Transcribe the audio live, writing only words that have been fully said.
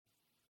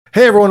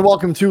Hey everyone,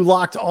 welcome to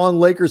Locked On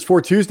Lakers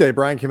for Tuesday.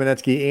 Brian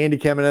Kamenetsky, Andy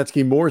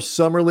Kamenetsky, more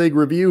Summer League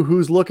review,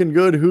 who's looking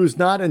good, who's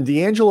not, and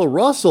D'Angelo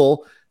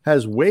Russell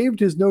has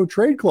waived his no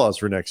trade clause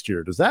for next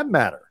year. Does that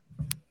matter?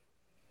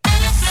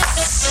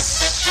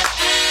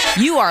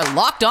 You are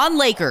Locked On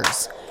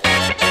Lakers,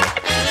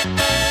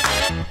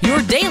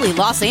 your daily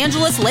Los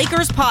Angeles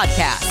Lakers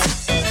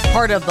podcast,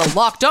 part of the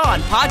Locked On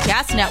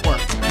Podcast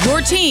Network, your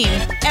team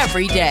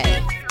every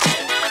day.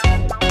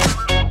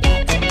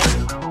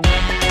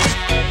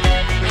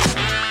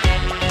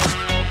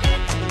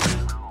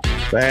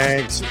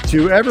 Thanks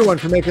to everyone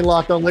for making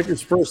Locked On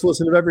Lakers first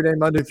listen of every day,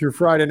 Monday through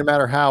Friday, no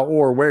matter how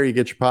or where you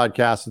get your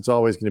podcasts. It's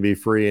always going to be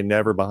free and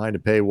never behind a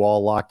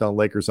paywall. Locked On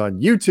Lakers on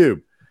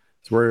YouTube.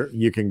 It's where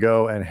you can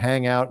go and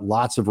hang out.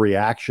 Lots of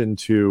reaction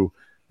to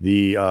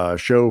the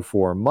show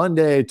for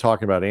Monday,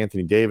 talking about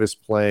Anthony Davis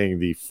playing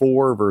the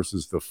 4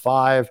 versus the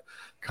 5.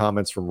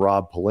 Comments from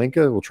Rob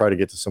Pelinka. We'll try to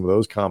get to some of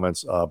those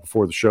comments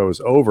before the show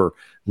is over.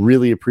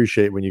 Really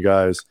appreciate when you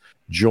guys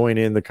join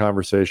in the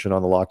conversation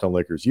on the Locked On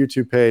Lakers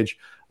YouTube page,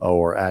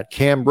 or at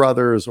Cam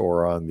Brothers,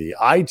 or on the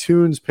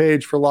iTunes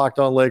page for Locked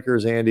On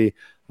Lakers. Andy,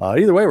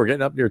 either way, we're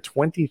getting up near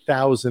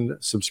 20,000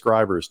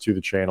 subscribers to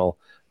the channel.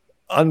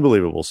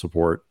 Unbelievable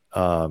support.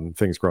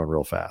 Things growing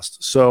real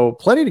fast. So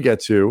plenty to get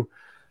to.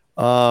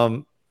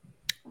 The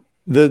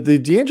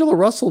D'Angelo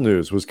Russell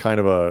news was kind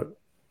of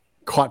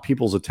caught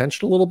people's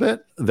attention a little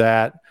bit,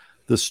 that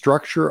the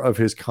structure of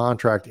his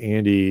contract,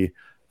 Andy,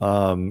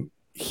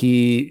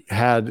 he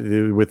had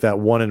with that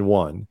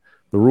 1-and-1.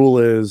 The rule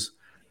is,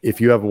 if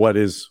you have what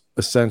is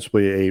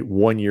essentially a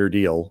 1-year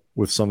deal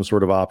with some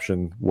sort of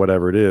option,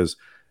 whatever it is,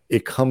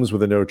 it comes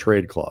with a no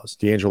trade clause.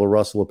 D'Angelo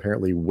Russell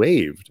apparently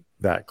waived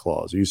that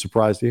clause. Are you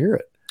surprised to hear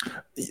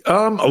it?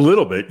 A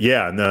little bit,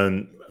 yeah. And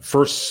then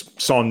first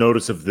saw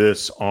notice of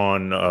this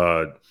on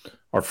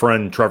our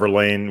friend Trevor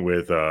Lane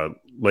with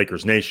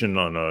Lakers Nation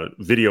on a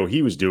video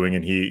he was doing,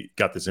 and he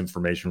got this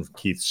information from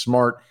Keith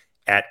Smart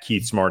at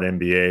Keith Smart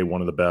NBA,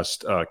 one of the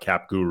best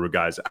cap guru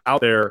guys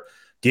out there.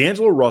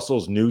 D'Angelo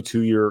Russell's new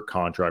 2-year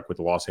contract with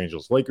the Los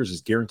Angeles Lakers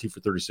is guaranteed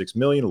for $36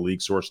 million, a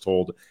league source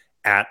told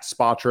at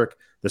Spotric.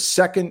 The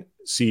second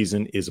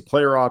season is a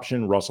player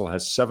option. Russell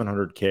has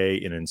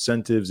 $700K in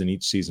incentives in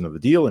each season of the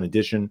deal. In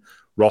addition,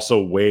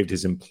 Russell waived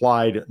his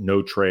implied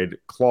no-trade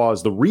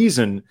clause. The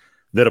reason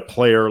that a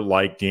player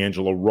like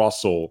D'Angelo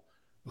Russell,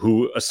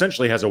 who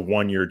essentially has a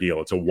 1-year deal,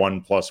 it's a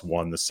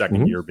 1+1, the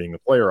second year being the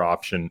player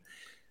option,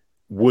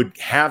 would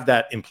have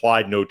that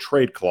implied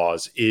no-trade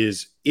clause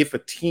is if a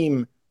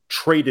team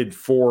traded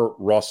for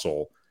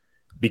Russell,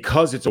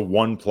 because it's a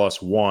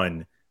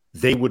 1+1,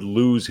 they would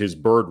lose his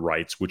bird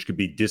rights, which could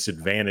be this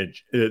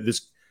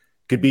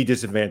could be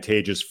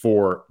disadvantageous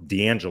for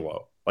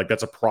D'Angelo. Like,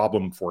 that's a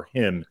problem for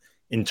him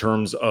in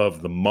terms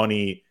of the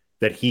money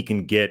that he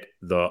can get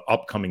the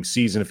upcoming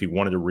season if he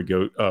wanted to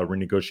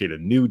renegotiate a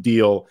new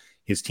deal.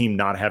 His team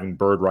not having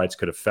bird rights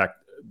could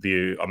affect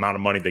the amount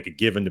of money they could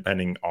give him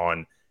depending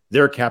on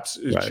their cap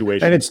situation.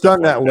 Right. And it's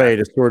done that way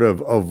to sort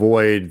of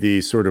avoid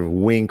the sort of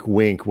wink,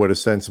 what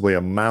essentially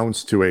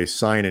amounts to a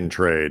sign and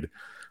trade,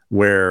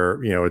 where,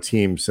 a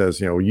team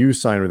says, you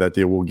sign with that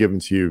deal, we'll give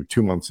them to you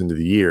 2 months into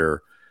the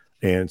year.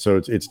 And so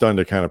it's done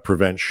to kind of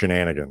prevent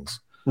shenanigans.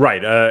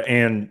 Right.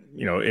 And,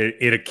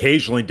 it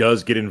occasionally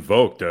does get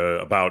invoked.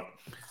 About,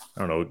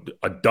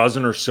 a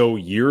dozen or so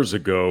years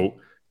ago,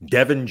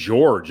 Devin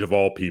George, of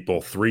all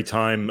people,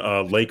 3-time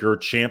Laker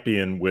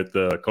champion with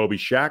the Kobe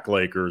Shaq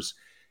Lakers,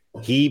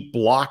 he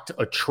blocked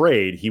a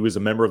trade. He was a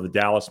member of the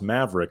Dallas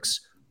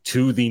Mavericks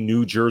to the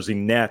New Jersey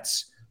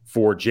Nets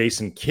for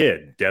Jason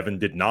Kidd. Devin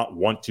did not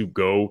want to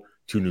go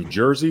to New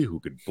Jersey. Who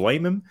could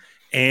blame him?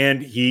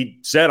 And he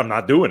said, I'm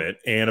not doing it.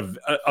 And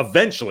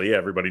eventually,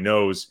 everybody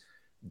knows,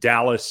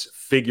 Dallas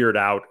figured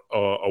out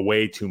a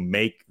way to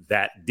make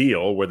that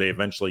deal where they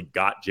eventually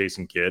got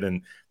Jason Kidd,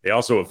 and they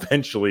also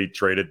eventually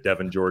traded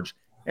Devin George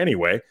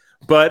anyway.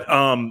 But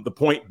the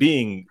point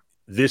being,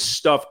 this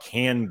stuff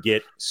can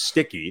get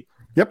sticky.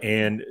 Yep.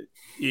 And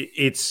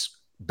it's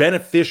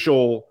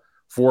beneficial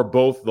for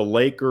both the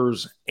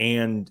Lakers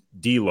and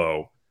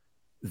D'Lo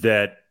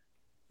that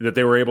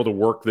they were able to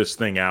work this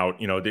thing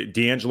out.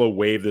 D'Angelo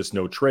waived this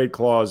no trade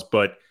clause,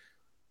 but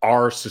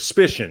our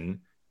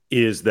suspicion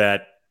is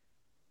that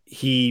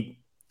he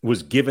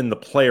was given the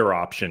player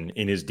option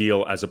in his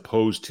deal as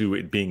opposed to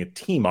it being a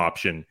team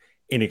option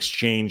in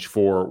exchange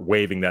for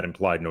waiving that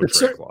implied no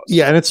trade clause.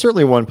 Yeah, and it's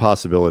certainly one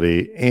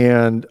possibility.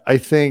 And I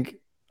think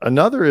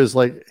another is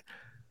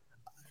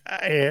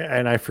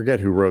and I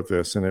forget who wrote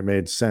this, and it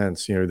made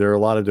sense. There are a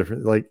lot of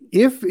different,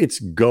 if it's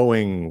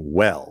going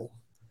well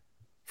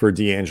for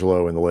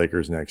D'Angelo and the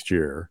Lakers next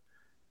year,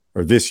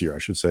 or this year, I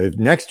should say,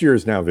 next year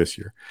is now this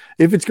year.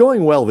 If it's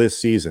going well this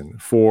season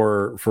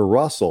for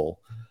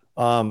Russell,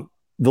 the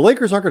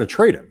Lakers aren't going to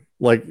trade him.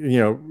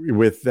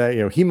 With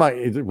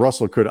that,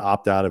 Russell could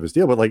opt out of his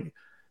deal, but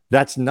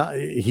that's not,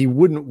 he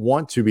wouldn't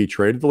want to be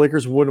traded. The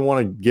Lakers wouldn't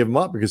want to give him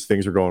up because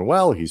things are going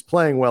well. He's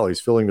playing well.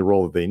 He's filling the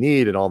role that they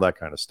need and all that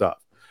kind of stuff.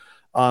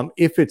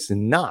 If it's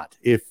not,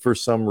 if for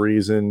some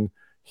reason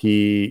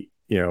he,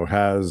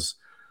 has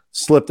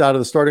slipped out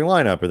of the starting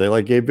lineup, or they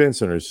like Gabe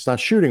Vincent, or he's just not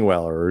shooting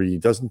well, or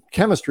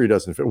chemistry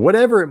doesn't fit,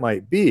 whatever it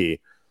might be,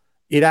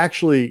 it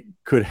actually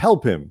could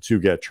help him to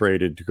get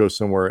traded to go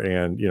somewhere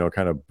and,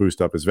 kind of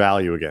boost up his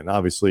value again.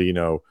 Obviously,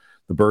 the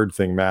Bird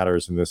thing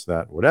matters and this,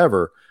 that,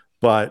 whatever,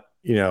 but,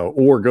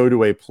 or go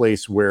to a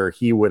place where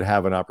he would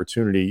have an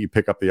opportunity, you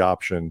pick up the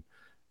option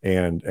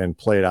and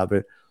play it out.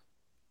 But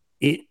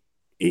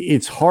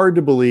it's hard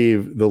to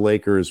believe the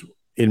Lakers,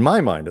 in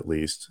my mind at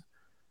least,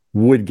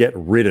 would get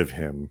rid of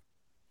him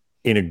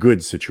in a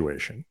good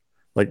situation.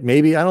 Like,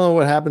 maybe, I don't know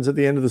what happens at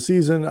the end of the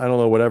season. I don't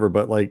know, whatever,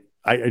 but like,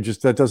 I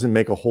just, that doesn't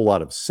make a whole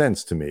lot of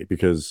sense to me,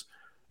 because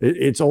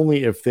it's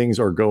only if things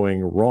are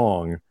going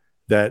wrong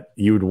that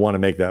you would want to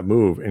make that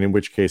move. And in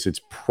which case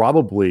it's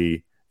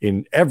probably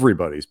in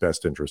everybody's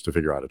best interest to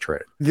figure out a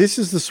trade. This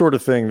is the sort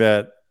of thing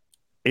that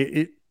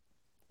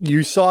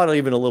you saw it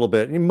even a little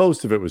bit.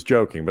 Most of it was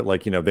joking, but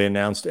like, they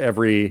announced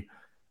every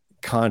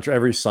contract,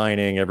 every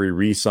signing, every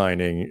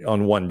re-signing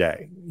on one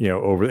day,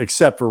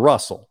 except for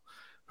Russell,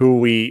 who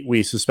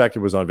we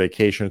suspected was on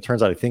vacation. It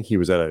turns out, I think he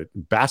was at a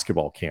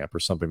basketball camp or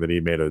something that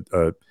he made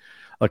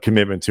a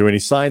commitment to, and he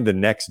signed the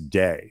next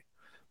day.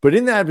 But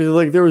in that,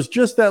 like, there was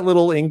just that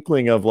little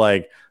inkling of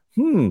like,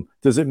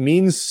 does it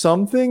mean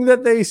something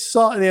that they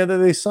saw, that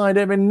they signed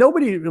him? And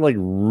nobody like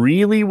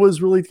really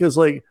was really, because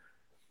like,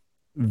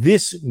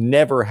 this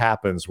never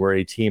happens where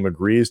a team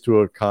agrees to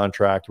a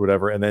contract,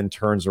 whatever, and then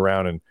turns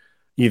around and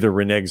either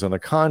reneges on the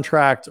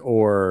contract,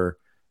 or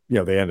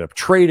they end up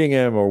trading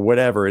him, or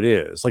whatever it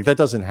is. Like, that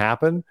doesn't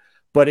happen,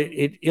 but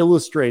it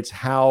illustrates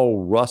how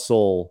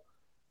Russell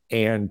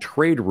and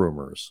trade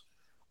rumors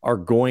are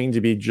going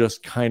to be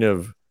just kind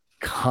of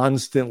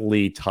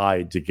constantly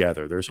tied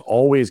together. There's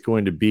always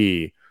going to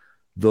be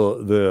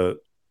the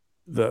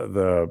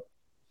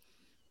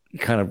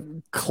kind of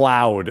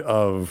cloud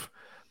of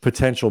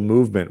potential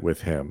movement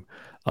with him.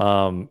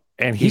 And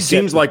he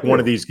seems like one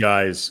of these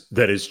guys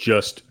that is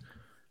just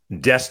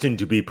destined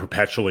to be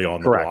perpetually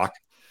on the block.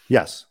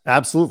 Yes,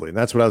 absolutely. And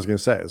that's what I was going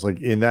to say. It's like,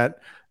 in that,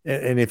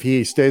 and if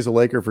he stays a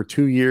Laker for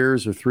 2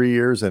 years or 3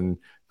 years and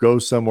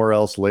goes somewhere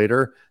else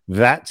later,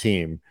 that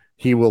team,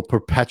 he will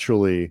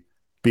perpetually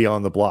be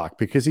on the block,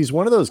 because he's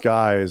one of those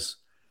guys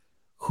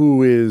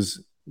who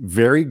is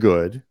very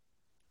good,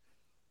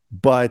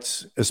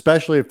 but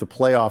especially if the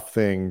playoff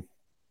thing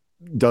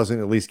doesn't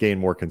at least gain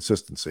more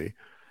consistency,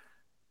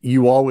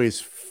 you always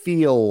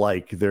feel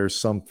like there's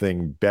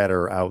something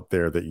better out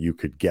there that you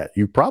could get.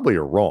 You probably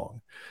are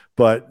wrong,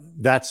 but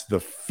that's the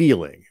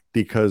feeling,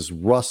 because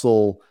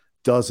Russell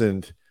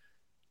doesn't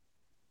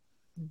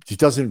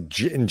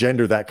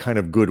engender that kind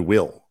of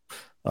goodwill,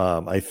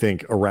 I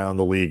think, around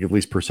the league, at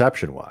least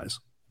perception wise.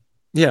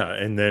 Yeah.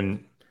 And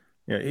then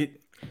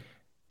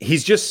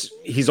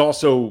he's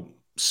also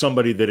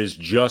somebody that is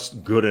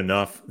just good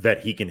enough that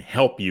he can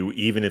help you,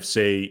 even if,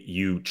 say,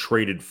 you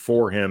traded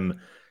for him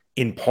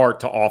in part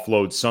to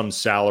offload some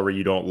salary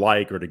you don't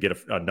like, or to get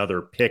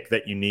another pick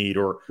that you need,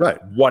 or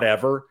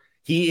whatever.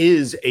 He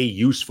is a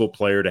useful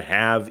player to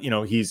have.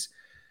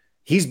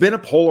 He's been a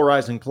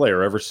polarizing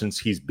player ever since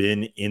he's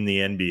been in the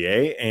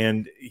NBA,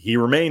 and he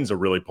remains a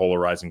really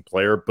polarizing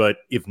player. But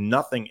if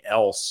nothing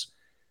else,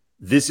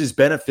 this is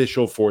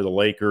beneficial for the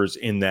Lakers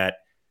in that,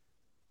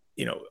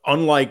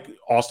 unlike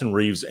Austin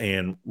Reaves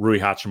and Rui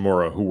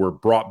Hachimura, who were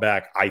brought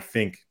back, I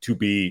think, to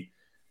be,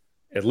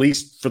 at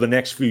least for the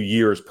next few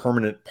years,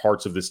 permanent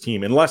parts of this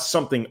team, unless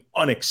something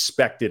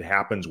unexpected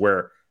happens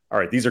where, all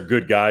right, these are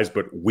good guys,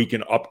 but we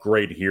can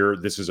upgrade here.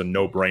 This is a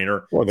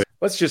no-brainer. Well,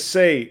 let's just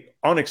say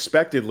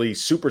unexpectedly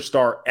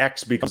superstar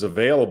X becomes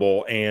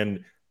available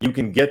and you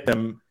can get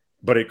them,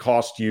 but it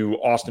costs you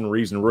Austin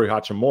Reaves and Rui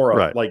Hachimura.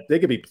 Right. Like, they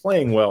could be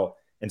playing well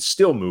and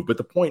still move. But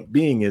the point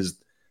being is,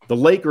 the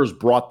Lakers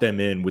brought them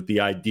in with the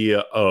idea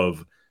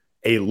of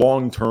a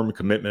long-term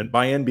commitment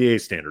by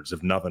NBA standards,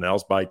 if nothing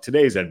else, by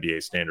today's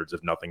NBA standards,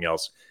 if nothing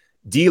else.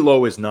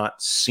 D'Lo is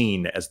not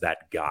seen as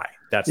that guy.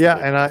 That's the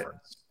big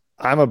difference.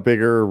 I'm a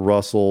bigger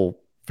Russell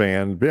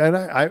fan, and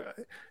I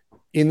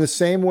in the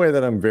same way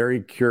that I'm very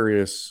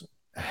curious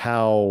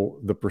how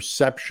the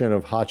perception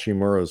of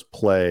Hachimura's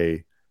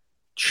play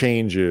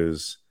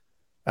changes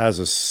as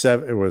a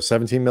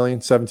 $17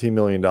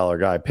 million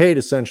guy, paid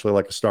essentially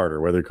like a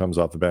starter, whether he comes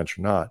off the bench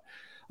or not.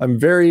 I'm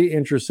very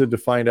interested to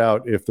find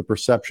out if the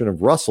perception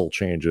of Russell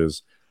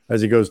changes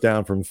as he goes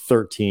down from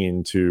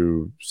 13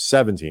 to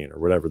 17 or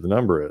whatever the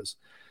number is,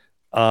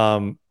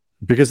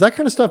 because that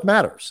kind of stuff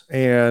matters.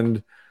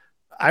 And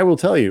I will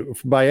tell you,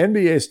 by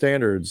NBA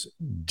standards,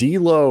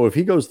 D'Lo, if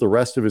he goes the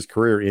rest of his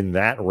career in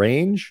that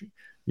range,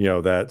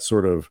 that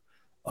sort of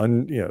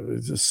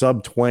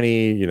sub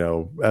 20,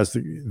 as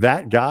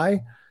that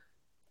guy,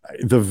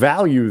 the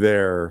value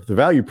there, the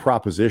value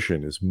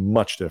proposition is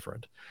much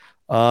different.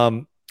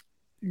 A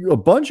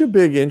bunch of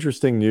big,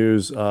 interesting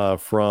news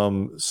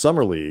from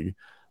Summer League,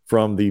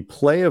 from the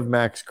play of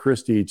Max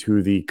Christie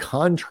to the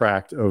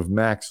contract of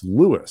Max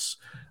Lewis.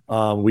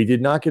 We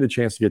did not get a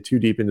chance to get too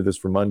deep into this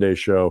for Monday's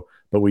show,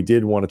 but we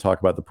did want to talk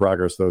about the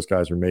progress those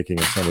guys are making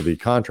and some of the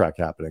contract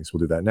happenings. We'll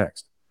do that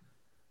next.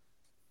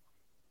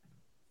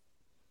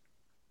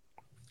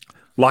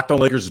 Locked On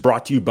Lakers is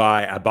brought to you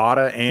by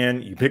Ibotta,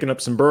 and you picking up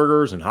some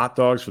burgers and hot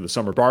dogs for the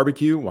summer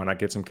barbecue? Why not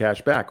get some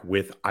cash back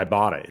with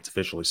Ibotta? It's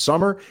officially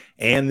summer,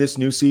 and this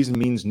new season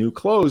means new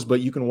clothes,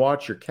 but you can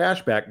watch your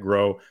cash back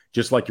grow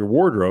just like your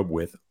wardrobe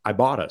with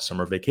Ibotta.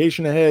 Summer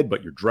vacation ahead,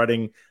 but you're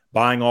dreading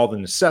buying all the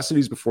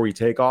necessities before you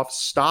take off.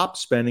 Stop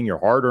spending your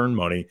hard-earned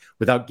money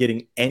without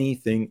getting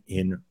anything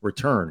in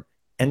return.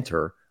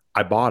 Enter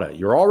Ibotta.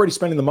 You're already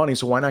spending the money,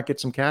 so why not get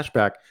some cash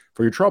back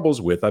for your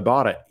troubles with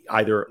Ibotta?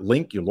 Either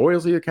link your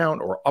loyalty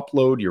account or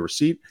upload your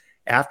receipt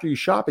after you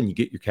shop and you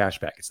get your cash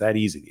back. It's that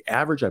easy. The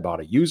average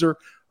Ibotta user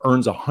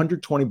earns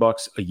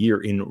 $120 a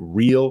year in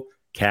real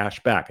cash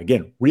back.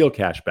 Again, real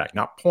cash back,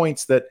 not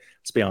points that,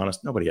 let's be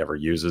honest, nobody ever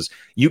uses.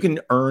 You can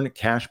earn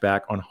cash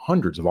back on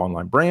hundreds of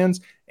online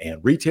brands and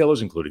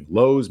retailers, including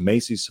Lowe's,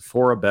 Macy's,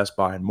 Sephora, Best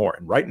Buy, and more.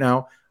 And right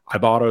now,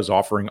 Ibotta is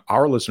offering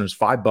our listeners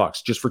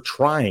 $5 just for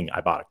trying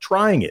Ibotta,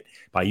 trying it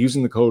by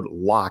using the code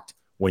LOCKED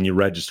when you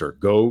register.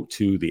 Go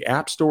to the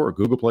App Store or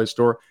Google Play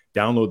Store,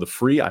 download the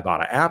free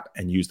Ibotta app,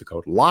 and use the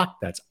code LOCKED.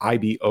 That's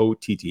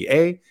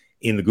IBOTTA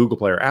in the Google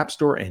Play or App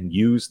Store, and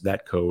use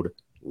that code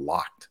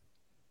LOCKED.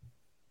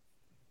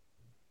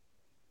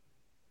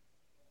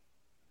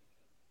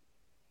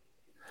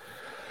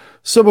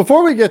 So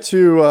before we get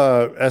to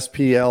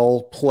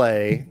SPL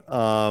play,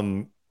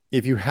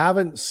 if you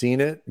haven't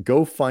seen it,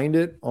 go find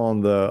it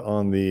on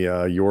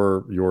the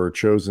your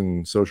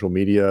chosen social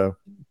media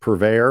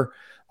purveyor.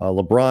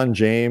 LeBron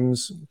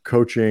James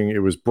coaching, it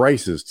was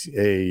Bryce's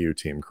AAU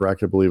team,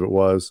 correct? I believe it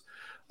was,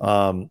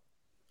 on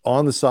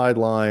the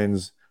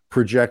sidelines,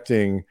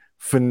 projecting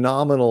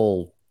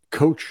phenomenal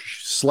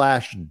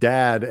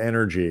coach/dad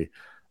energy.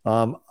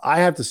 I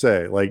have to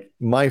say, like,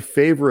 my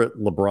favorite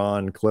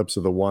LeBron clips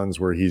are the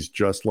ones where he's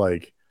just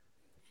like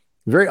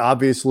very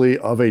obviously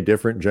of a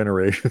different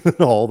generation than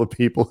all the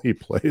people he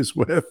plays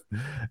with.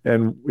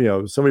 And,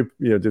 somebody,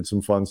 did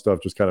some fun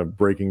stuff, just kind of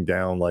breaking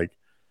down like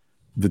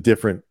the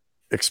different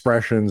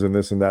expressions and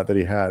this and that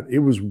he had. It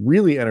was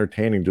really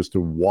entertaining just to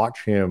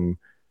watch him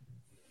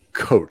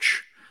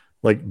coach,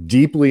 like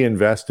deeply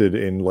invested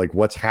in like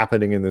what's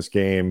happening in this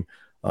game.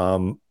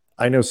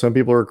 I know some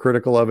people are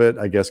critical of it,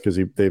 I guess, because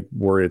they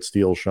worry it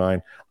steals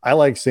shine. I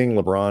like seeing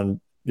LeBron,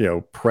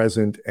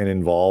 present and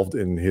involved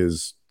in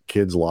his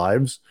kids'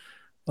 lives.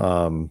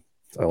 I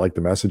like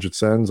the message it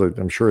sends.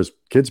 I'm sure his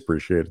kids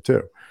appreciate it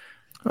too.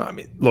 I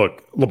mean,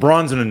 look,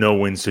 LeBron's in a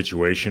no-win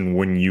situation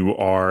when you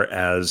are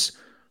as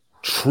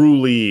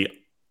truly,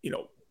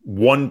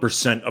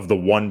 1% of the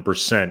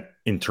 1%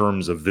 in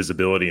terms of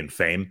visibility and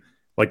fame.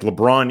 Like,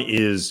 LeBron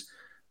is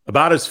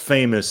about as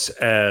famous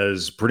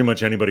as pretty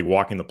much anybody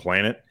walking the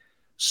planet.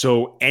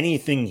 So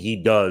anything he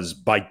does,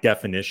 by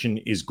definition,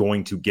 is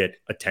going to get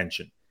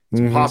attention.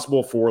 It's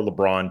impossible for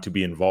LeBron to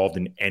be involved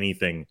in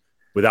anything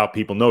without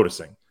people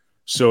noticing.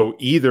 So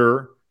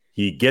either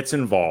he gets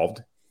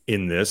involved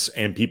in this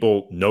and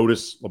people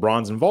notice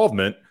LeBron's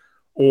involvement,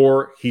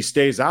 or he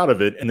stays out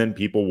of it and then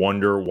people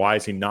wonder, why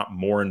is he not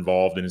more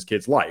involved in his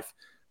kid's life?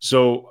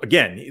 So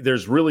again,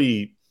 there's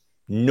really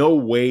no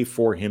way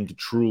for him to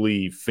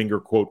truly finger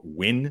quote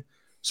win.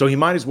 So he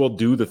might as well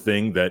do the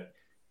thing that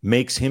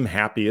makes him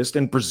happiest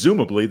and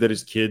presumably that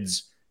his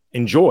kids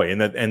enjoy and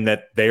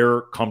that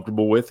they're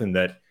comfortable with, and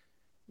that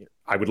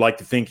I would like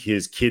to think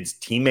his kids'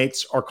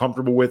 teammates are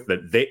comfortable with,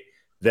 that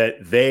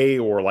they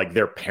or like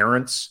their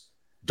parents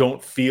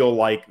don't feel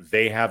like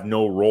they have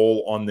no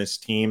role on this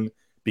team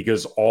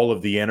because all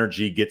of the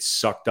energy gets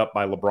sucked up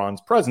by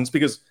LeBron's presence.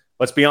 Because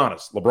let's be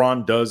honest,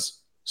 LeBron does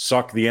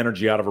suck the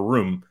energy out of a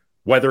room,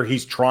 whether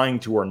he's trying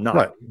to or not.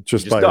 Right.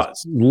 Just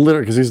does.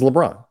 Literally, because he's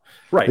LeBron.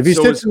 Right. If he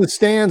sits in the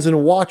stands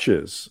and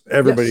watches,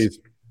 everybody's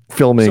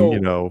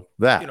filming,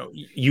 that.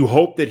 You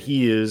hope that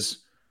he is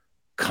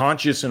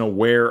conscious and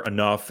aware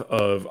enough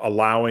of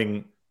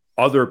allowing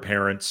other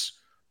parents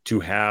to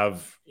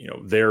have,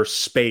 their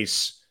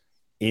space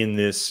in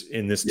this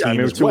team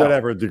as to well.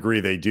 Whatever degree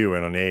they do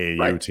in an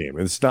AAU team.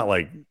 It's not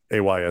like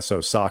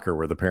AYSO soccer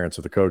where the parents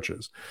are the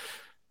coaches.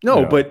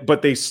 No,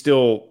 but they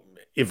still,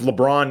 if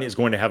LeBron is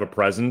going to have a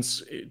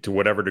presence to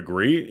whatever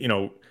degree,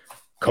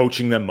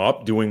 coaching them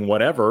up, doing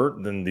whatever,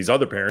 then these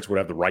other parents would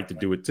have the right to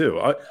do it too.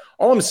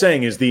 All I'm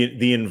saying is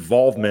the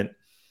involvement,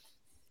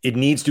 it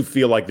needs to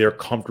feel like they're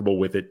comfortable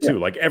with it too. Yeah.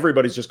 Like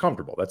everybody's just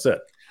comfortable. That's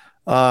it.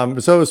 So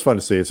it was fun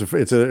to see.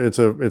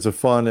 It's a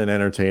fun and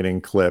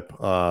entertaining clip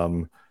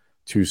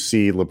to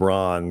see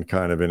LeBron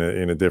kind of in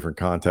a different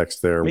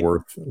context there.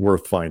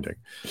 Worth finding.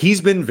 He's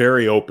been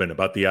very open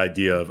about the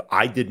idea of,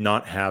 I did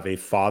not have a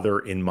father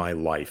in my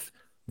life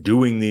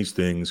doing these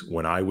things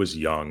when I was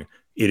young.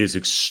 It is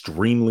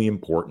extremely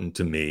important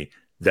to me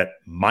that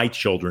my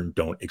children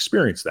don't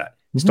experience that.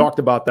 He's talked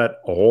about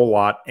that a whole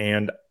lot,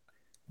 and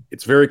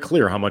it's very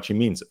clear how much he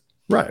means it.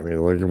 Right. I mean,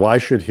 like, why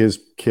should his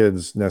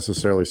kids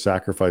necessarily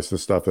sacrifice the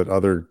stuff that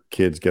other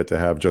kids get to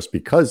have just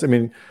because? I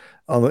mean,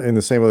 in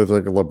the same way,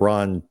 like a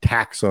LeBron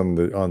tax on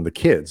the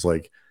kids,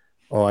 like,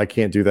 oh, I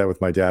can't do that with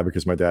my dad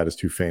because my dad is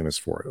too famous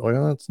for it.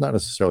 Well, that's not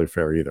necessarily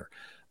fair either.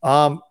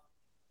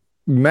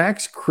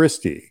 Max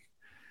Christie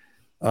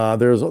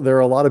There are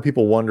a lot of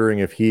people wondering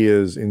if he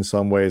is in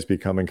some ways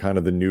becoming kind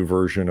of the new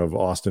version of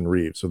Austin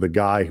Reaves. So the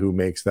guy who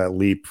makes that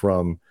leap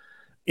from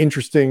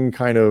interesting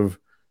kind of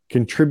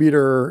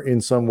contributor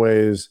in some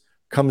ways,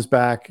 comes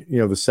back,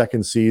 the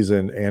second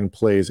season and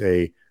plays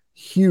a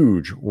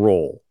huge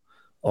role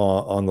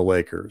on the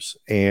Lakers.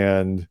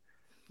 And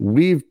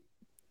we've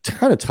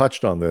kind of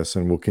touched on this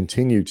and will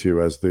continue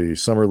to as the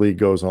summer league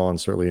goes on,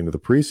 certainly into the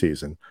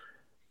preseason.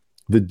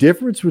 The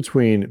difference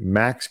between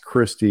Max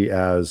Christie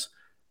as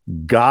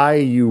guy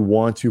you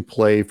want to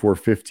play for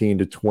 15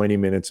 to 20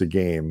 minutes a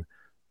game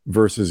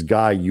versus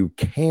guy you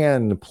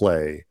can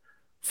play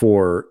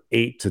for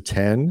 8 to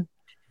 10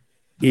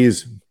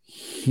 is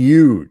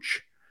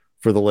huge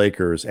for the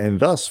Lakers. And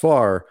thus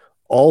far,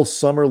 all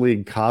summer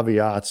league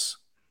caveats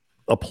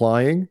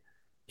applying,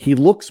 he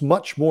looks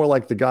much more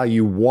like the guy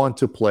you want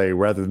to play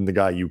rather than the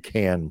guy you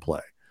can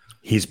play.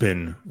 He's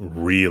been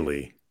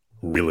really,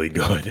 really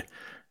good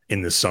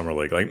in this summer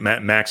league. Like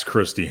Max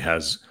Christie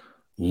has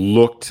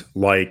looked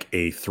like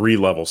a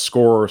 3-level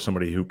scorer,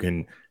 somebody who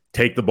can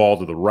take the ball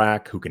to the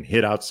rack, who can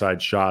hit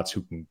outside shots,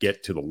 who can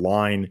get to the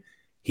line.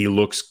 He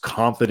looks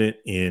confident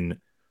in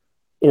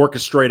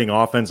orchestrating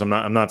offense. I'm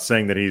not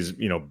saying that he's,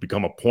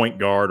 become a point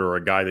guard or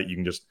a guy that you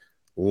can just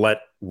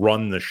let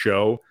run the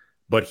show,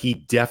 but he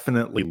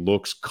definitely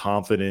looks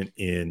confident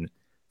in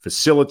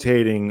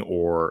facilitating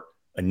or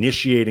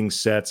initiating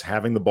sets,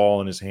 having the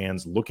ball in his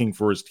hands, looking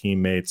for his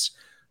teammates.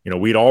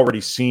 We'd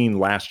already seen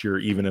last year,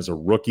 even as a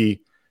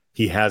rookie,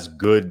 he has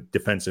good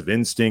defensive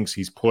instincts.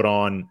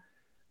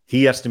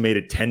 He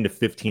estimated 10 to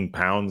 15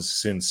 pounds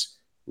since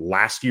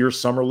last year's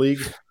summer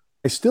league.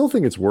 I still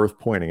think it's worth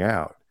pointing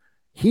out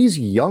he's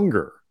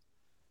younger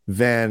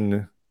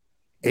than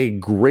a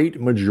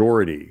great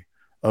majority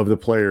of the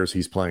players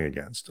he's playing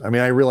against. I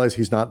mean, I realize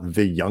he's not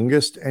the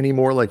youngest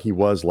anymore like he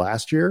was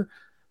last year.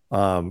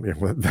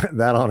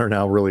 That honor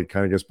now really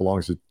kind of just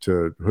belongs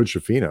to Hood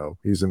Schifino.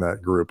 He's in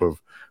that group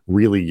of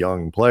really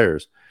young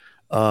players.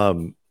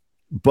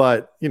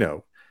 But,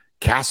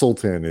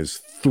 Castleton is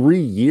 3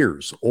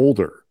 years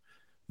older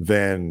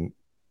than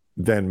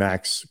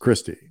Max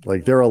Christie.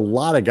 Like, there are a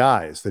lot of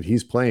guys that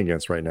he's playing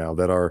against right now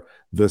that are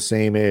the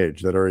same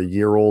age, that are a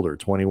year older,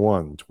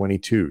 21,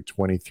 22,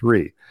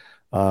 23.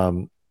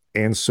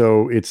 And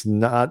so it's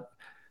not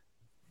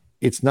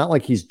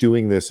like he's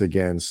doing this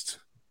against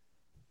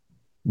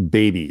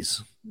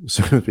babies.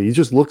 So he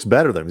just looks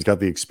better than them. He's got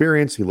the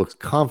experience. He looks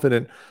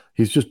confident.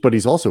 But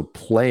he's also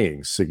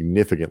playing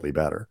significantly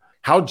better.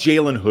 How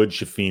Jalen Hood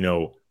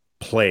Schifino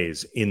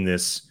plays in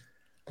this,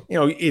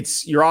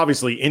 you're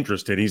obviously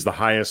interested. He's the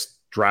highest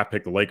draft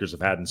pick the Lakers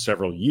have had in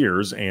several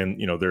years. And,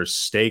 there's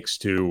stakes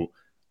to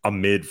a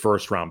mid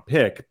first round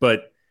pick.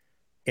 But,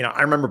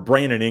 I remember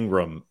Brandon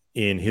Ingram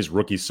in his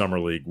rookie summer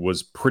league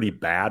was pretty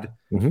bad.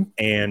 Mm-hmm.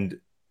 And,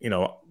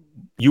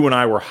 you and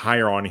I were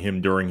higher on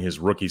him during his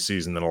rookie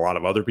season than a lot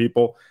of other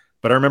people.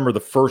 But I remember the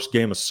first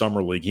game of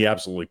summer league, he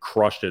absolutely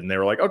crushed it. And they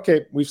were like,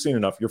 okay, we've seen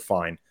enough. You're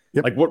fine.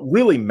 Yep. Like, what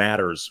really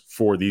matters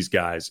for these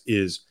guys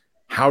is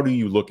how do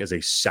you look as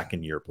a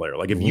second year player?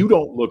 Like, if you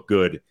don't look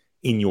good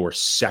in your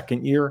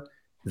second year,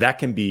 that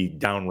can be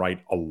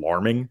downright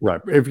alarming.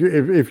 Right.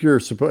 If you're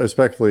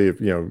especially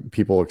if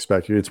people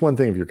expect you, it's one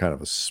thing if you're kind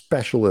of a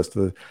specialist,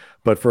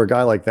 but for a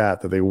guy like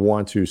that they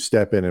want to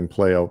step in and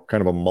play a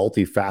kind of a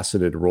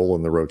multifaceted role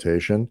in the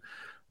rotation,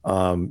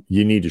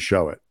 you need to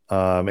show it.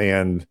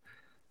 And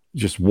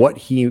just what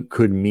he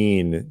could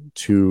mean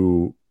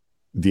to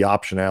the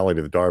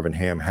optionality that Darvin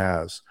Ham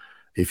has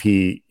if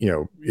he,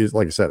 is,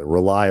 like I said, a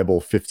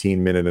reliable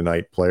 15-minute a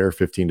night player,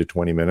 15 to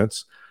 20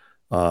 minutes,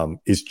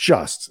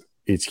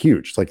 it's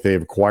huge. It's like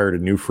they've acquired a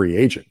new free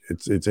agent.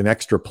 It's an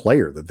extra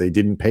player that they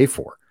didn't pay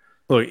for.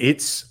 Look,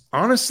 it's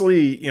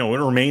honestly, it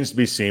remains to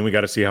be seen. We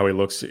got to see how he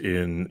looks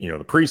in,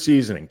 the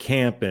preseason and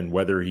camp and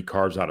whether he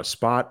carves out a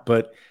spot.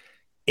 But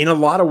in a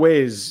lot of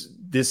ways,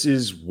 this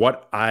is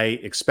what I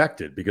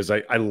expected because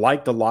I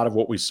liked a lot of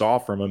what we saw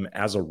from him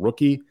as a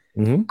rookie.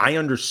 Mm-hmm. I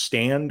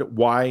understand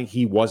why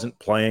he wasn't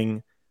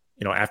playing,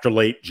 after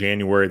late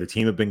January. The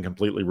team had been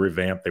completely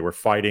revamped. They were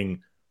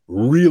fighting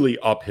really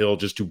uphill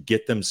just to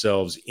get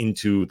themselves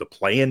into the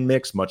play-in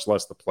mix, much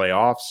less the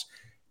playoffs.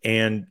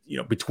 And,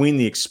 between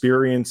the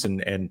experience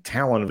and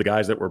talent of the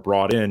guys that were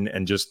brought in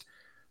and just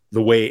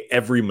the way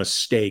every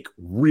mistake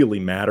really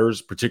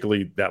matters,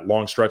 particularly that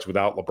long stretch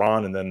without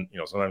LeBron and then,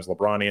 sometimes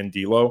LeBron and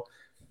D'Lo,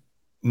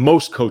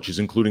 most coaches,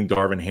 including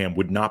Darvin Ham,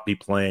 would not be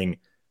playing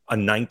a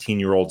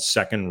 19-year-old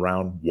second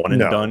round one and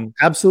done.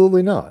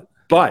 Absolutely not.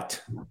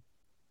 But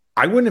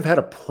I wouldn't have had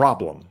a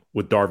problem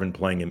with Darvin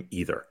playing him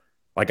either.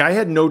 Like, I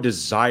had no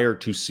desire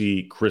to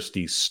see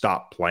Christie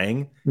stop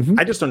playing. Mm-hmm.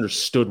 I just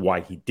understood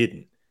why he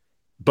didn't.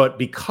 But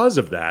because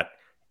of that,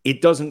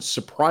 it doesn't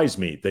surprise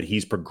me that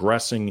he's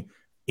progressing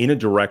in a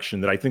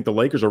direction that I think the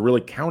Lakers are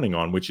really counting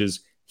on, which is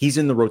he's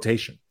in the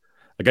rotation.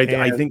 Like,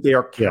 I think they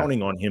are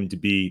counting on him to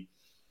be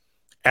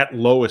at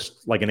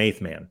lowest like an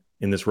eighth man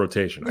in this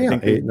rotation. Yeah, I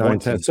think 8, 9,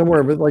 10,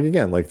 somewhere, but like,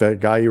 again, like that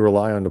guy you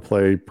rely on to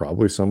play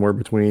probably somewhere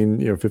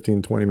between 15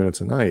 and 20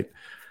 minutes a night.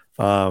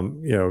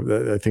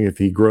 I think if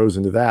he grows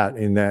into that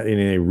in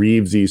a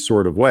Reavesy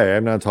sort of way,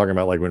 I'm not talking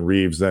about like when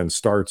Reaves then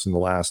starts in the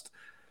last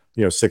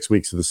 6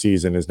 weeks of the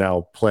season, is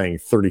now playing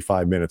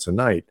 35 minutes a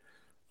night.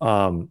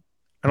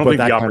 I don't think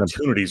the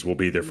opportunities will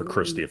be there for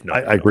Christie if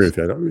nothing I agree else.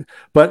 with that.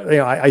 But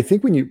I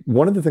think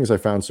one of the things I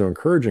found so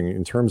encouraging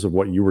in terms of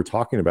what you were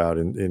talking about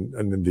in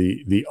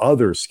the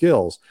other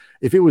skills,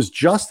 if it was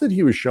just that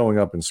he was showing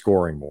up and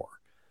scoring more,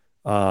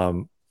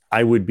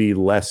 I would be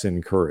less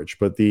encouraged.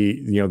 But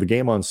the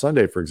game on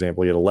Sunday, for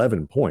example, he had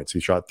 11 points. He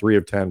shot 3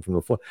 of 10 from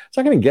the floor. It's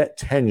not going to get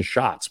 10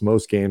 shots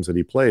most games that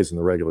he plays in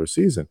the regular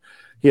season.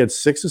 He had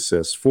 6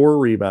 assists, 4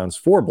 rebounds,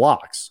 4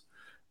 blocks.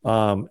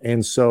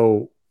 And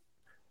so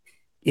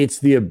it's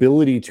the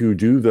ability to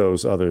do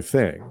those other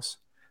things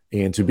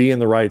and to be in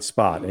the right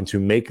spot and to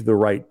make the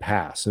right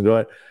pass.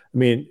 And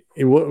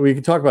we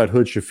can talk about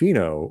Hood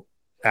Schifino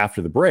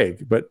after the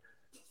break, but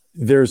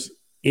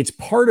it's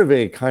part of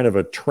a kind of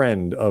a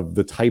trend of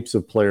the types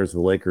of players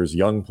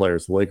young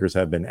players the Lakers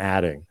have been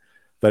adding,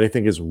 that I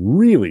think is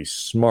really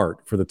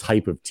smart for the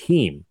type of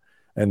team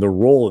and the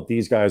role that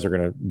these guys are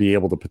going to be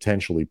able to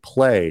potentially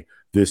play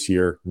this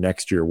year,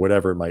 next year,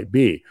 whatever it might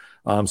be.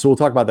 So we'll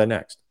talk about that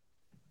next.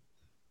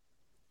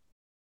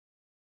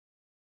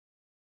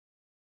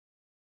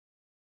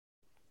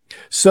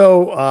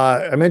 So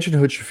I mentioned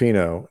Hood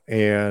Schifino,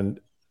 and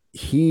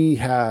he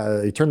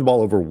turned the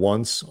ball over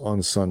once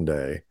on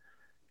Sunday.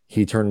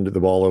 He turned the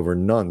ball over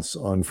once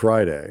on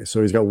Friday.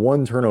 So he's got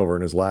 1 turnover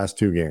in his last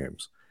 2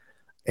 games.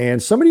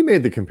 And somebody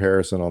made the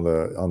comparison on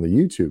the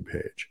YouTube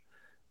page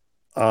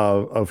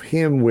of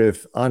him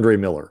with Andre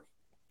Miller.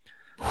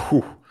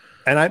 Whew.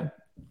 And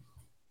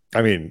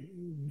I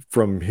mean,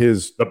 from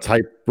his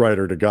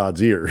typewriter to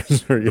God's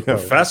ears, or,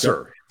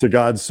 professor to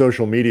God's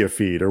social media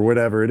feed or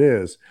whatever it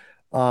is.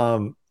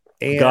 And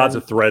God's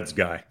a Threads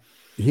guy.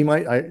 He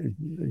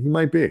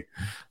might be.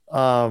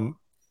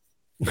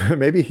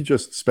 Maybe he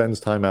just spends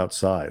time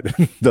outside.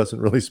 Doesn't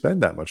really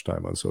spend that much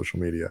time on social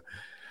media.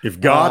 If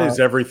God is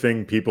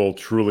everything people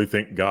truly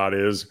think God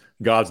is,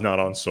 God's not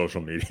on social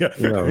media.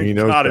 He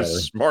knows God better.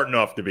 is smart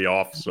enough to be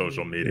off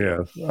social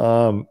media.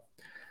 Yeah.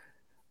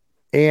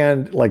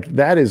 And like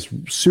that is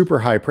super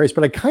high praise,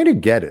 but I kind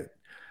of get it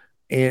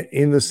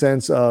in the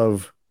sense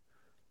of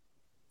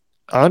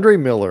Andre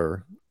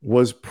Miller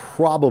was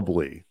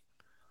probably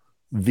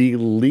the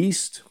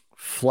least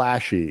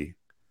flashy,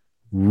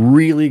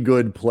 really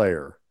good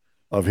player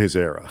of his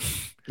era.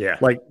 Yeah.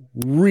 Like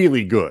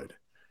really good.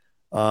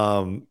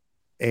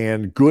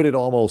 And good at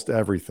almost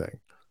everything,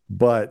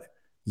 but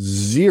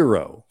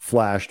zero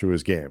flash to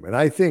his game. And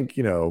I think,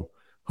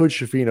 Hood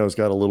Schifino's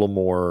got a little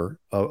more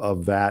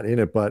of that in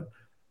it, but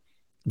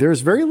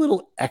there's very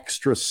little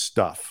extra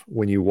stuff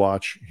when you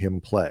watch him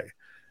play.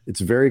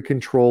 It's very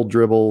controlled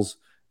dribbles.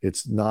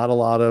 It's not a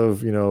lot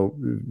of,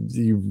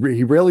 he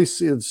rarely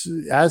sees,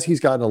 as he's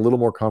gotten a little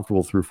more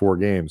comfortable through 4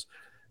 games,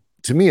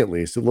 to me at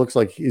least, it looks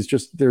like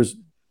there's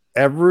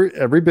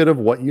every bit of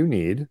what you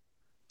need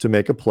to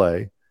make a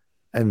play,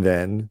 and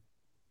then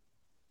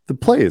the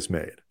play is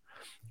made.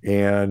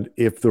 And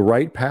if the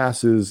right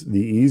pass is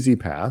the easy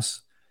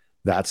pass,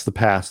 that's the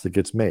pass that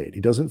gets made.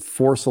 He doesn't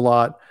force a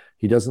lot.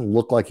 He doesn't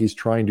look like he's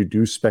trying to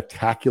do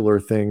spectacular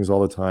things all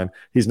the time.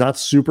 He's not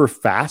super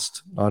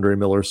fast. Andre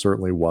Miller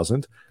certainly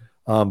wasn't.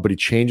 But he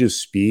changes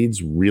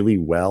speeds really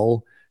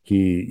well.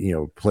 He,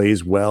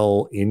 plays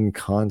well in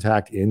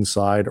contact,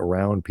 inside,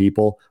 around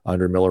people.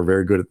 Andre Miller,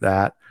 very good at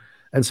that.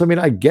 And so,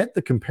 I get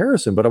the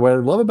comparison, but what I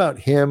love about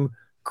him,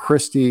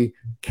 Christie,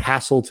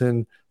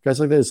 Castleton, guys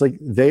like this, like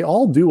they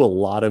all do a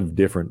lot of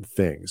different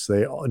things.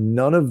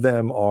 None of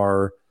them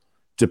are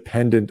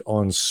dependent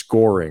on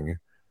scoring,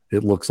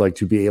 it looks like,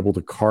 to be able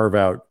to carve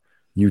out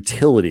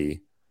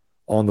utility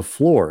on the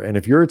floor. And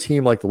if you're a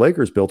team like the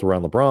Lakers, built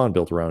around LeBron,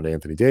 built around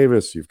Anthony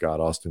Davis, you've got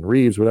Austin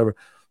Reaves, whatever,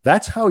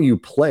 that's how you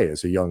play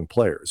as a young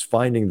player, is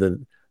finding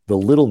the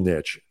little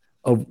niche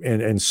of,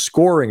 and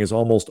scoring is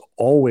almost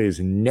always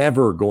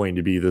never going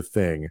to be the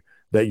thing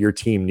that your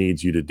team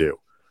needs you to do.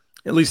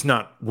 At least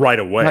not right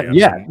away.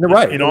 Right.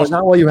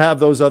 Not while you have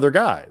those other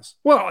guys.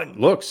 Well,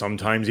 look,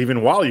 sometimes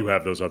even while you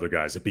have those other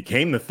guys, it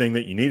became the thing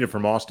that you needed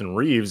from Austin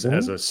Reaves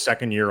as a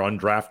second-year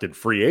undrafted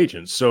free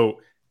agent.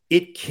 So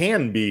it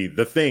can be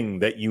the thing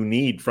that you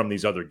need from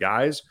these other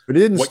guys. But it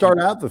didn't start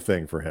out the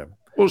thing for him.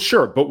 Well,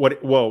 sure. But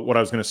what I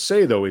was going to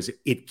say, though, is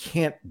it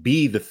can't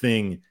be the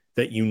thing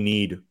that you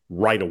need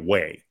right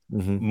away,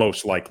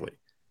 most likely.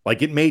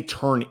 Like it may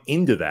turn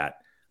into that,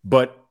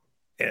 but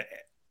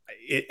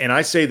and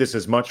I say this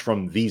as much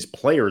from these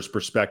players'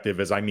 perspective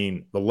as I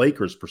mean the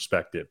Lakers'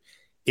 perspective.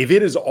 If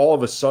it is all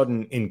of a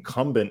sudden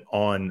incumbent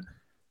on,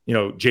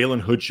 Jalen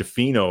Hood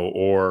Schifino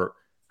or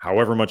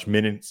however much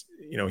minutes,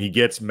 he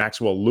gets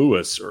Maxwell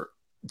Lewis or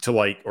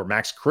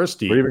Max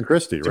Christie. Or even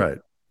Christie, right.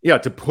 Yeah,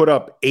 to put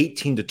up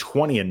 18 to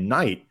 20 a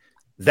night,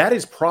 that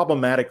is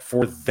problematic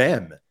for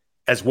them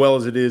as well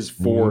as it is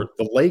for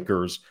the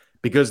Lakers,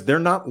 because they're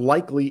not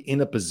likely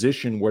in a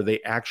position where they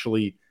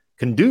actually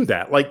can do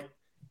that. Like,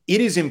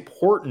 it is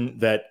important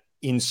that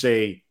in,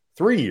 say,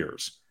 3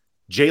 years,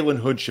 Jalen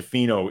Hood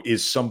Schifino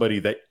is somebody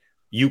that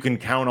you can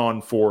count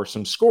on for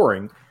some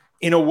scoring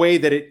in a way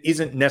that it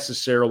isn't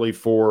necessarily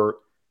for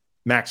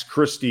Max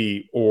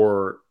Christie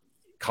or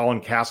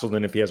Colin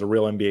Castleton if he has a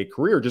real NBA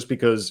career, just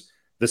because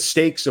the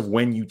stakes of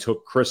when you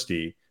took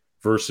Christie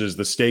versus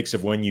the stakes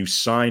of when you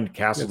signed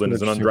Castleton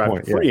as an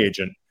undrafted free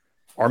agent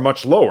are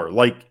much lower.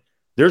 Like,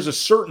 there's a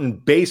certain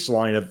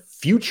baseline of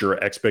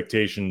future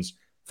expectations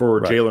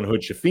for Jalen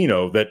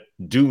Hood-Schifino that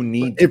do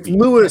need to be. If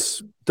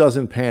Lewis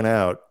doesn't pan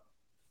out,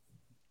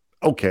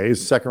 okay,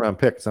 his second round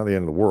pick, it's not the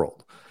end of the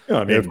world. Yeah,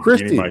 I mean, if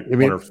Christie might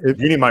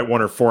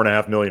want her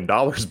 $4.5 million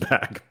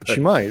back. But. She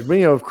might. But,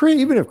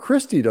 even if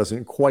Christie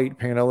doesn't quite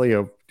pan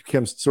out,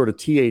 becomes sort of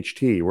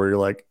THT, where you're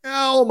like,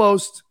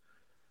 almost.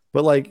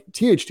 But like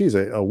THT is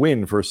a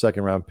win for a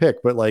second round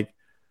pick. But like,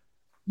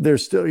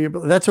 there's still,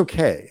 that's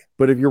okay.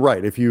 But if you're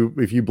right, if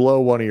you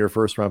blow one of your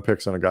first round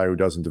picks on a guy who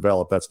doesn't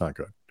develop, that's not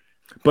good.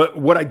 But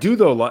what I do,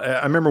 though,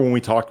 I remember when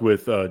we talked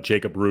with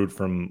Jacob Rude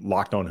from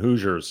Locked On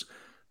Hoosiers,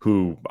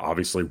 who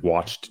obviously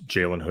watched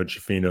Jalen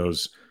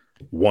Hood-Schifino's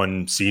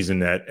one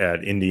season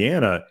at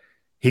Indiana.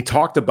 He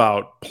talked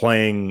about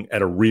playing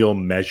at a real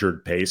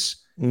measured pace,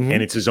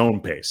 and it's his own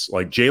pace.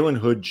 Like, Jalen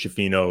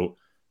Hood-Schifino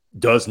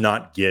does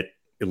not get,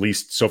 at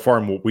least so far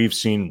in what we've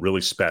seen, really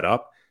sped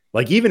up.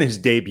 Like, even his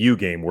debut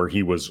game where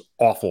he was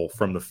awful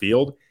from the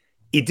field,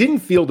 it didn't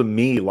feel to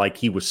me like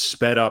he was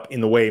sped up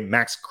in the way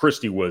Max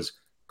Christie was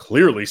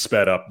clearly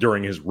sped up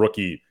during his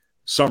rookie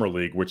summer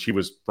league, which he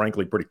was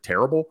frankly pretty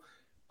terrible.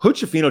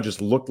 Hood-Schifino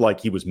just looked like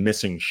he was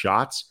missing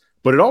shots,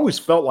 but it always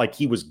felt like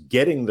he was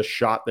getting the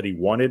shot that he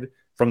wanted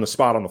from the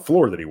spot on the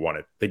floor that he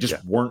wanted. They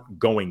just weren't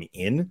going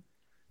in.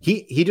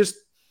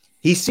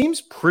 He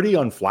seems pretty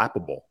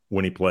unflappable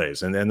when he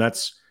plays, and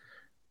that's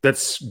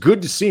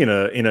good to see in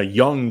a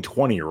young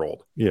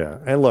 20-year-old. Yeah,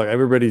 and look,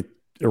 everybody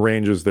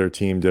arranges their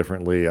team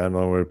differently. I don't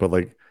know, but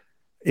like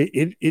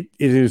it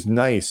is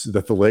nice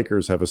that the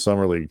Lakers have a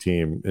summer league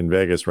team in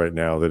Vegas right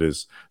now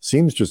that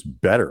seems just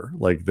better.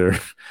 Like, they're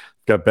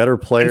got better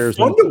players.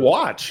 And fun to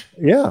watch.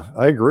 Yeah,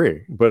 I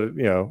agree. But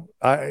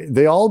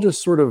they all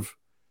just sort of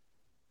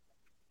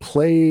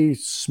play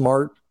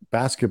smart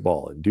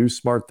basketball and do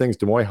smart things.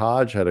 Demoy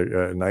Hodge had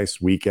a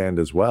nice weekend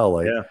as well.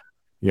 Like,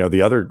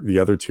 the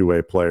other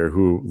two-way player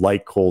who,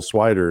 like Cole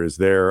Swider, is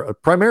there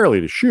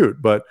primarily to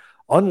shoot, but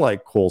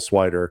unlike Cole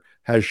Swider,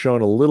 has shown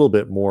a little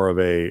bit more of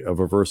a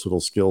versatile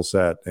skill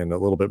set and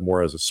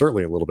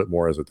certainly a little bit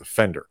more as a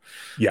defender.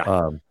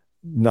 Yeah.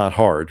 Not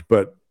hard,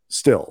 but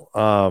still.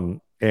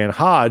 And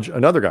Hodge,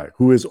 another guy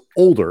who is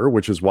older,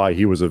 which is why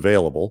he was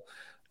available.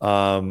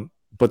 But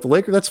the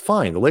Lakers, that's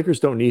fine. The Lakers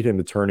don't need him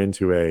to turn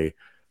into a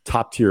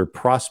top-tier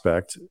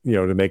prospect,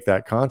 to make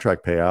that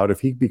contract pay out.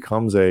 If he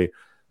becomes a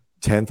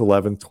 10th,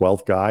 11th,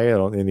 12th guy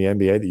in the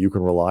NBA that you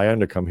can rely on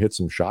to come hit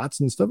some shots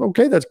and stuff,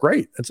 okay, that's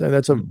great.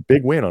 That's a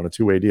big win on a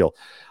two-way deal.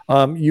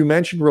 You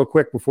mentioned real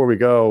quick before we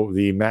go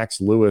the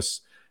Max Lewis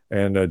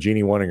and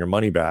Jeannie wanting her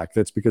money back.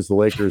 That's because the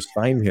Lakers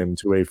signed him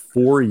to a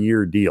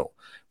 4-year deal.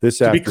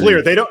 To be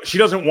clear, she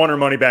doesn't want her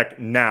money back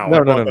now.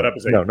 No,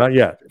 not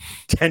yet.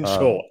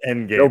 Potential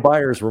end game. No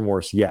buyer's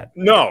remorse yet.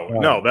 No,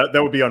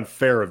 that would be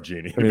unfair of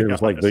Jeannie. I mean, it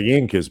was like the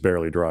ink is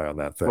barely dry on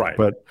that thing. Right.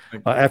 But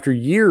after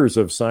years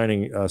of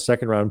signing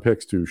second-round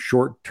picks to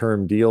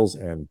short-term deals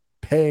and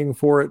paying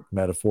for it,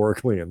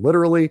 metaphorically and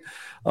literally,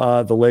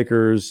 the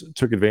Lakers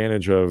took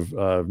advantage of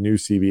new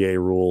CBA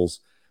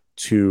rules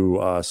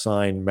to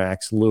sign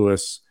Max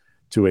Lewis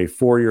to a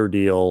 4-year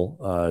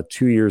deal,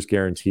 2 years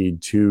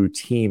guaranteed, 2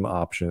 team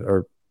options,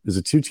 or is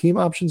it 2 team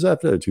options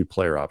after that? 2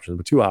 player options,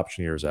 but 2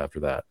 option years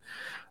after that.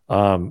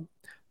 In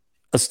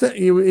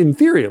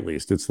theory, at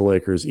least, it's the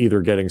Lakers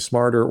either getting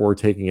smarter or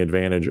taking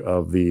advantage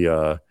of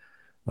the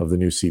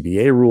new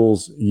CBA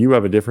rules. You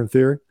have a different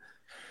theory?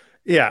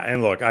 Yeah,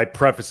 and look, I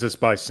preface this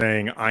by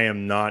saying I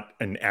am not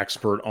an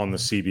expert on the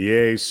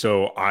CBA,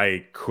 so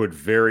I could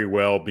very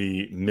well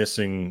be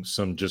missing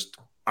some just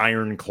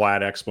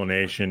ironclad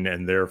explanation,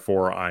 and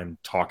therefore I'm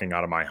talking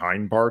out of my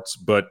hind parts.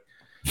 But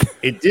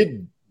it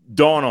did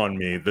dawn on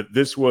me that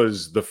this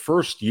was the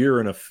first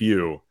year in a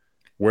few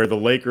where the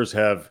Lakers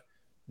have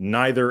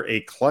neither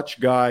a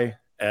clutch guy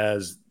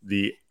as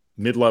the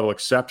mid-level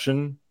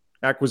exception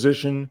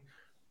acquisition,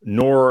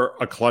 nor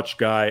a clutch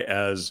guy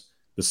as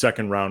the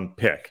second-round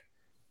pick.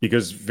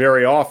 Because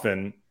very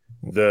often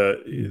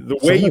the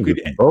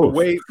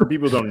way for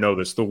people who don't know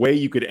this, the way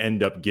you could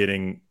end up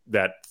getting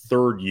that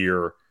third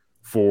year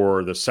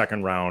for the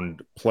second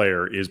round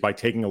player is by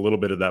taking a little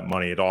bit of that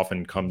money. It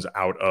often comes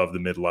out of the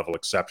mid-level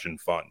exception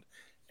fund.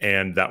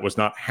 And that was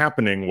not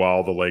happening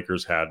while the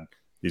Lakers had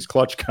these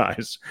clutch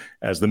guys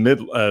as the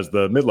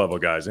mid-level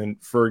guys.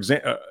 And for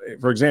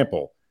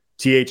example,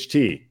 THT,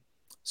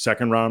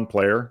 second round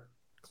player,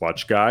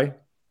 clutch guy,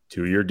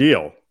 2-year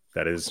deal.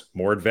 That's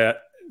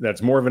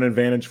more of an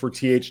advantage for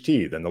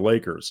THT than the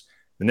Lakers.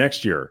 The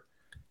next year,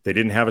 they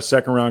didn't have a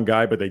second round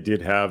guy, but they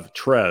did have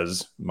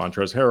Montrezl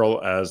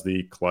Harrell as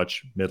the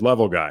clutch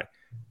mid-level guy.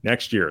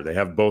 Next year, they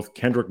have both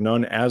Kendrick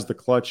Nunn as the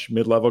clutch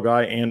mid-level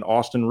guy and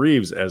Austin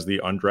Reaves as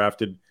the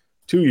undrafted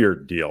 2-year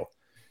deal.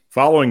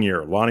 Following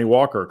year, Lonnie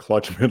Walker,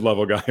 clutch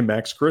mid-level guy.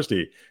 Max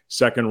Christie,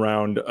 second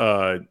round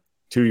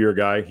 2-year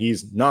guy.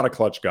 He's not a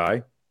clutch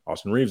guy.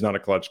 Austin Reaves, not a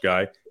clutch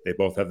guy. They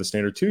both have the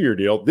standard 2-year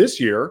deal. This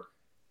year,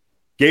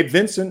 Gabe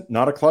Vincent,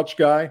 not a clutch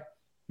guy.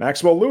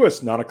 Maxwell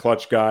Lewis, not a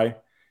clutch guy.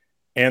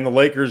 And the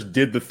Lakers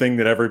did the thing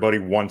that everybody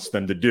wants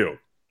them to do.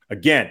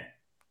 Again,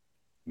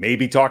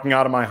 maybe talking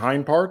out of my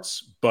hind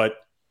parts, but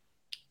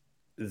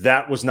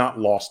that was not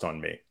lost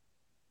on me.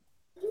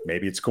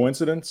 Maybe it's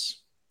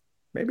coincidence.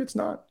 Maybe it's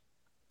not.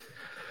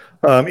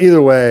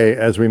 Either way,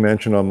 as we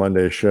mentioned on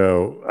Monday's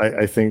show,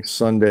 I think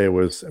Sunday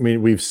was, I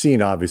mean, we've seen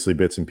obviously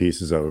bits and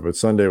pieces of it, but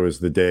Sunday was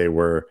the day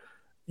where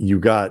you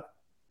got,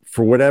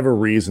 for whatever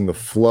reason, the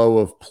flow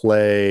of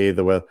play,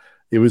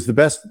 it was the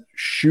best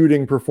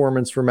shooting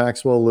performance for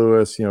Maxwell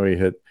Lewis. You know, he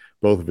hit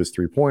both of his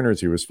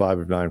 3-pointers. He was 5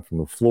 of 9 from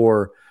the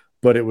floor,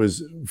 but it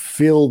was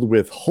filled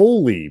with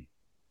holy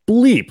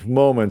bleep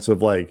moments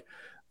of like,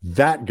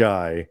 that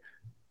guy.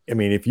 I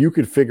mean, if you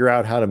could figure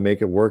out how to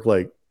make it work,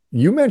 like,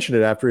 you mentioned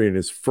it after in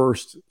his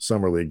first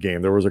summer league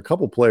game, there was a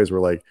couple plays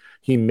where like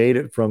he made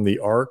it from the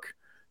arc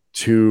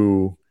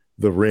to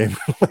the rim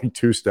like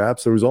 2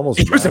 steps. It was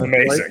almost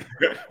amazing.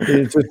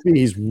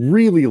 He's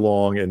really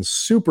long and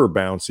super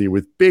bouncy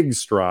with big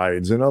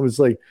strides. And I was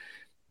like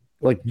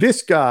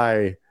this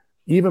guy,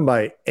 even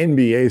by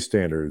NBA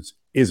standards,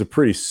 is a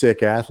pretty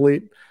sick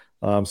athlete.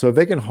 So if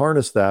they can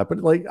harness that, but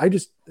like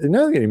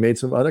another thing, he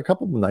made a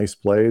couple of nice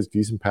plays,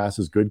 decent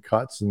passes, good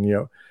cuts, and you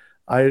know.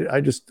 I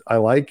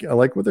like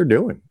what they're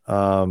doing.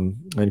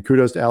 And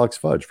kudos to Alex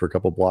Fudge for a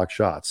couple block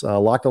shots.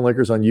 Locked on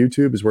Lakers on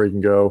YouTube is where you can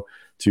go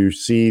to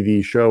see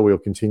the show. We'll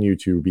continue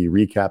to be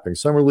recapping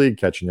Summer League,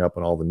 catching up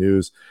on all the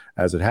news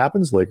as it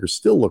happens. Lakers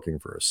still looking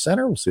for a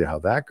center. We'll see how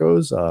that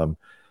goes.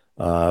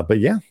 But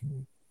yeah,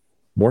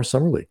 more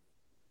Summer League.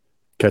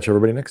 Catch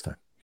everybody next time.